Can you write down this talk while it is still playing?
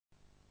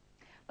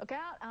Look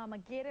out,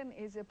 Armageddon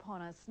is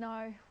upon us.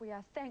 No, we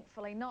are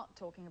thankfully not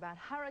talking about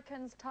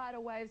hurricanes,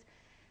 tidal waves,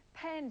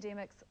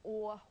 pandemics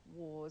or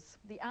wars.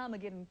 The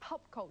Armageddon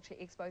Pulp Culture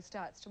Expo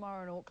starts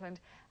tomorrow in Auckland,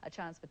 a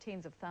chance for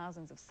tens of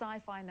thousands of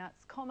sci-fi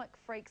nuts, comic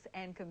freaks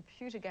and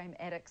computer game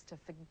addicts to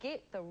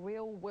forget the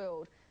real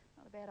world.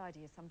 Not a bad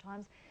idea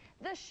sometimes.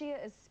 This year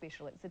is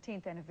special. It's the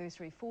 10th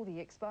anniversary for the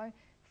Expo.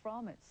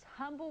 From its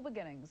humble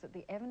beginnings at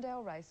the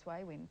Avondale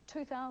Raceway when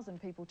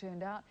 2,000 people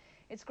turned out,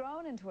 it's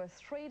grown into a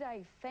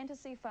 3-day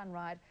fantasy fun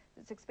ride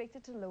that's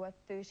expected to lure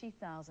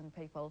 30,000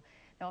 people.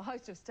 Now, a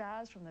host of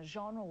stars from the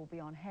genre will be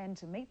on hand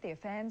to meet their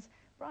fans.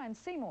 Brian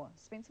Seymour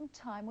spent some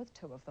time with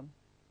two of them.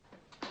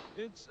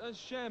 It's a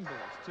shambles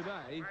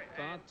today,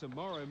 but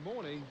tomorrow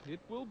morning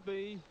it will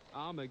be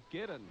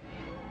Armageddon.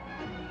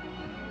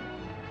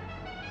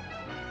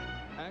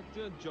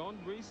 Actor John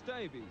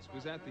Rhys-Davies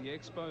was at the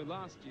Expo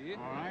last year.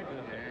 All right,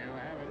 there you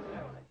have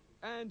it.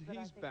 And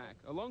he's back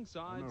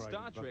alongside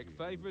Star Trek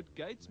favourite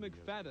Gates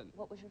McFadden.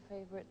 What was your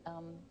favourite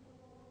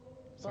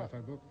Sci-fi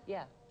book?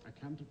 Yeah. A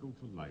Canticle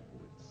for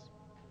Leibowitz.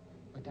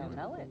 I don't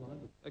know it.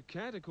 A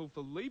Canticle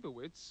for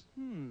Leibowitz?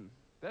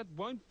 That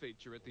won't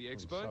feature at the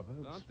Expo,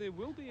 but there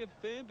will be a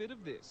fair bit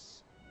of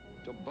this.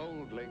 To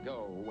boldly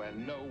go where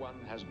no one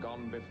has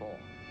gone before.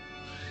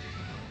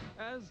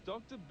 As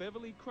Dr.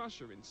 Beverly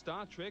Crusher in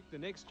Star Trek The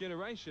Next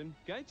Generation,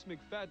 Gates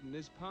McFadden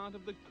is part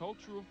of the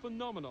cultural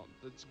phenomenon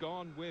that's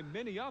gone where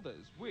many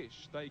others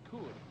wish they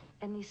could.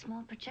 And these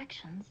small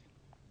projections?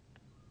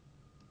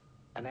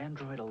 An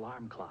android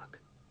alarm clock.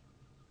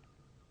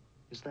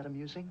 Is that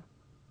amusing?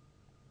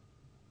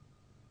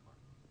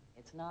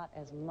 It's not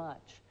as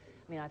much.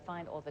 I mean, I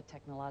find all the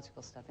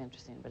technological stuff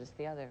interesting, but it's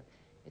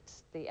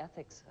the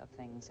ethics of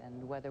things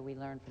and whether we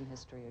learn from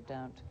history or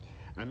don't.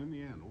 And in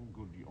the end,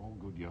 all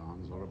good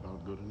yarns are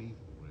about good and evil,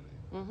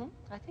 really.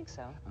 I think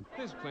so.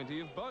 There's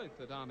plenty of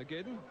both at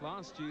Armageddon.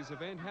 Last year's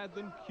event had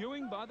them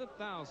queuing by the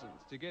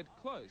thousands to get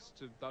close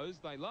to those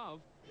they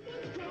love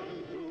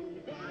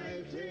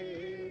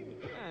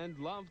and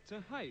love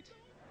to hate.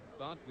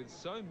 But with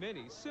so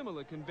many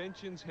similar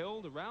conventions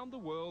held around the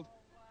world,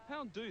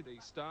 how do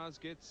these stars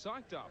get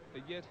psyched up for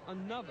yet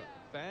another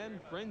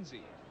fan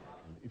frenzy?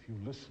 If you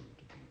listen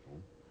to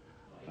people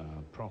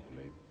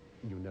properly,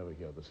 you never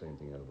hear the same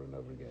thing over and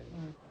over again.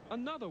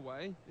 Another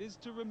way is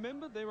to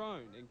remember their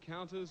own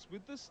encounters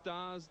with the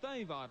stars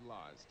they've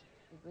idolised.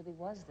 It really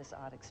was this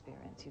odd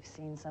experience. You've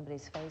seen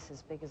somebody's face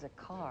as big as a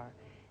car,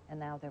 and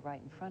now they're right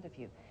in front of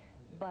you.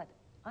 But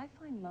I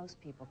find most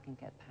people can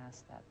get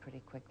past that pretty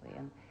quickly,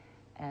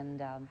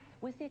 and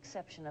with the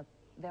exception of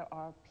there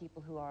are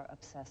people who are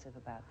obsessive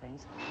about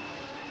things.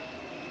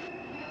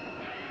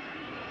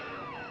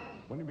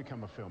 When you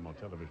become a film or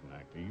television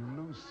actor, you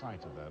lose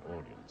sight of that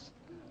audience.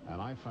 And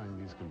I find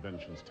these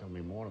conventions tell me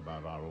more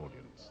about our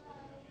audience.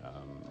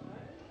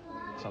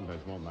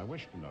 Sometimes more than I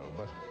wish to know,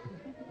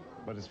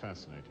 but it's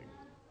fascinating.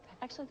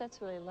 Actually,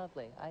 that's really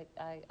lovely.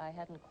 I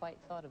hadn't quite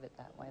thought of it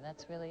that way.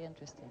 That's really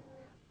interesting.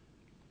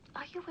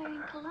 Are you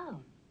wearing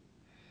cologne?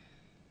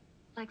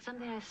 Like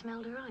something I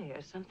smelled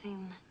earlier,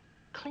 something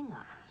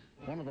Klingon.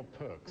 One of the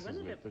perks,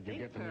 isn't it, that you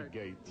get to meet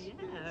Gates?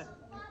 Yeah.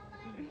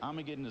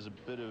 Armageddon is a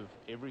bit of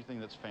everything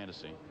that's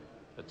fantasy.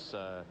 It's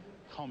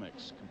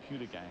comics,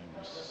 computer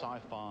games,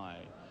 sci-fi,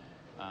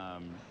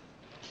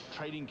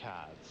 trading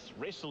cards,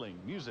 wrestling,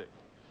 music.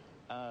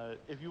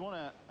 If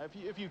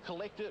you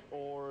collect it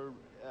or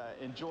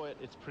enjoy it,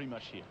 it's pretty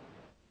much here.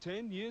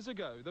 10 years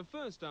ago, the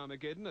first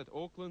Armageddon at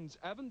Auckland's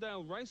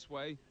Avondale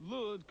Raceway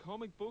lured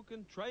comic book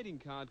and trading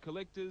card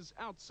collectors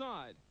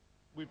outside.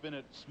 We've been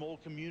at small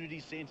community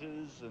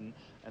centres and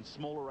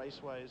smaller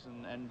raceways,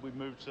 and we've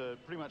moved to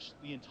pretty much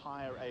the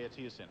entire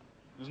Aotea Centre.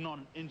 There's not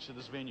an inch of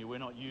this venue we're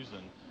not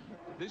using.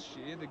 This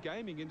year, the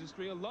gaming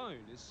industry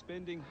alone is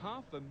spending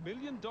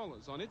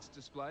 $500,000 on its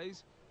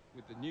displays,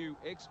 with the new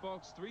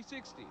Xbox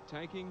 360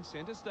 taking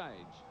centre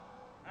stage.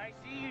 I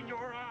see in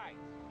your eyes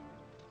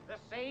the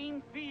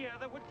same fear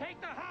that would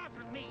take the heart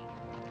of me.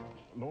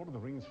 Lord of the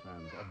Rings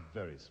fans are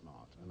very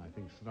smart, and I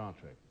think Star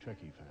Trek,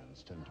 Trekkie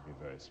fans tend to be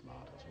very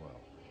smart as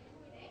well.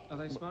 Are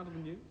they smarter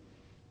than you?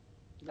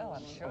 Oh,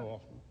 I'm sure. Oh,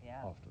 often.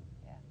 Yeah. Often.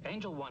 Yeah.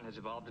 Angel One has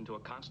evolved into a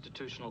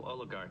constitutional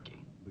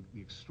oligarchy.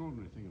 The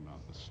extraordinary thing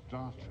about the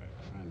Star Trek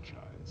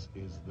franchise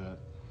is that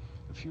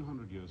a few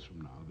hundred years from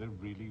now, there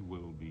really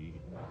will be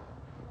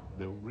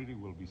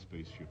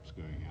spaceships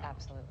going out.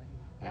 Absolutely.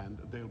 And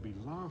they'll be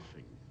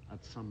laughing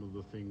at some of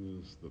the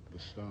things that the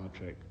Star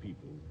Trek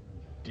people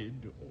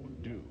did or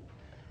do.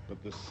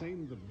 But the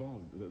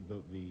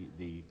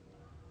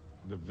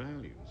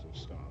values of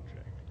Star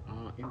Trek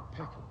are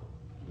impeccable,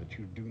 that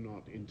you do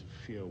not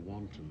interfere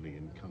wantonly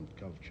in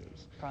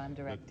cultures. Prime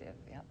directive,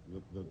 yep.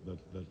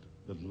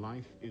 That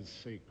life is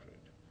sacred.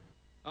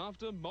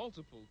 After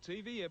multiple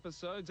TV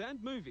episodes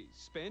and movies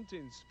spent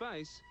in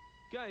space,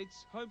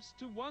 Gates hopes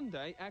to one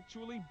day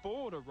actually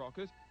board a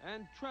rocket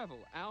and travel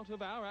out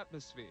of our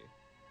atmosphere.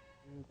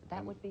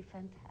 That would be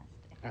fantastic.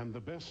 And the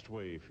best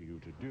way for you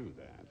to do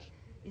that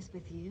Is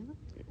with you?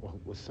 Well,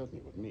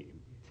 certainly with me.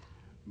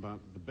 But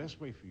the best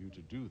way for you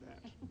to do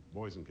that,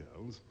 boys and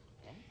girls,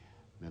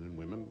 men and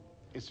women,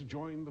 is to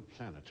join the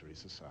Planetary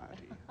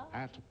Society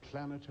at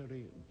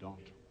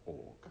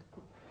planetary.org.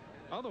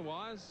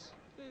 Otherwise,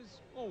 there's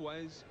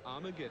always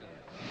Armageddon.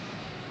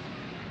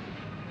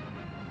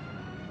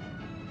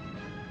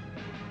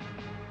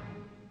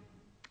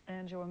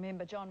 And you'll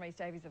remember John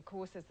Rhys-Davies, of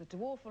course, as the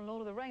dwarf in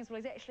Lord of the Rings. Well,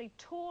 he's actually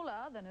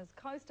taller than his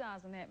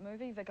co-stars in that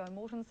movie, Viggo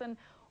Mortensen,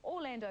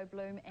 Orlando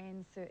Bloom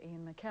and Sir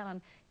Ian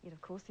McKellen. Yet,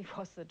 of course, he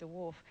was the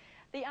dwarf.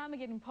 The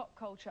Armageddon Pop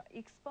Culture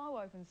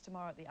Expo opens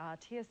tomorrow at the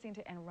Artea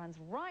Centre and runs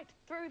right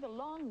through the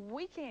long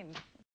weekend.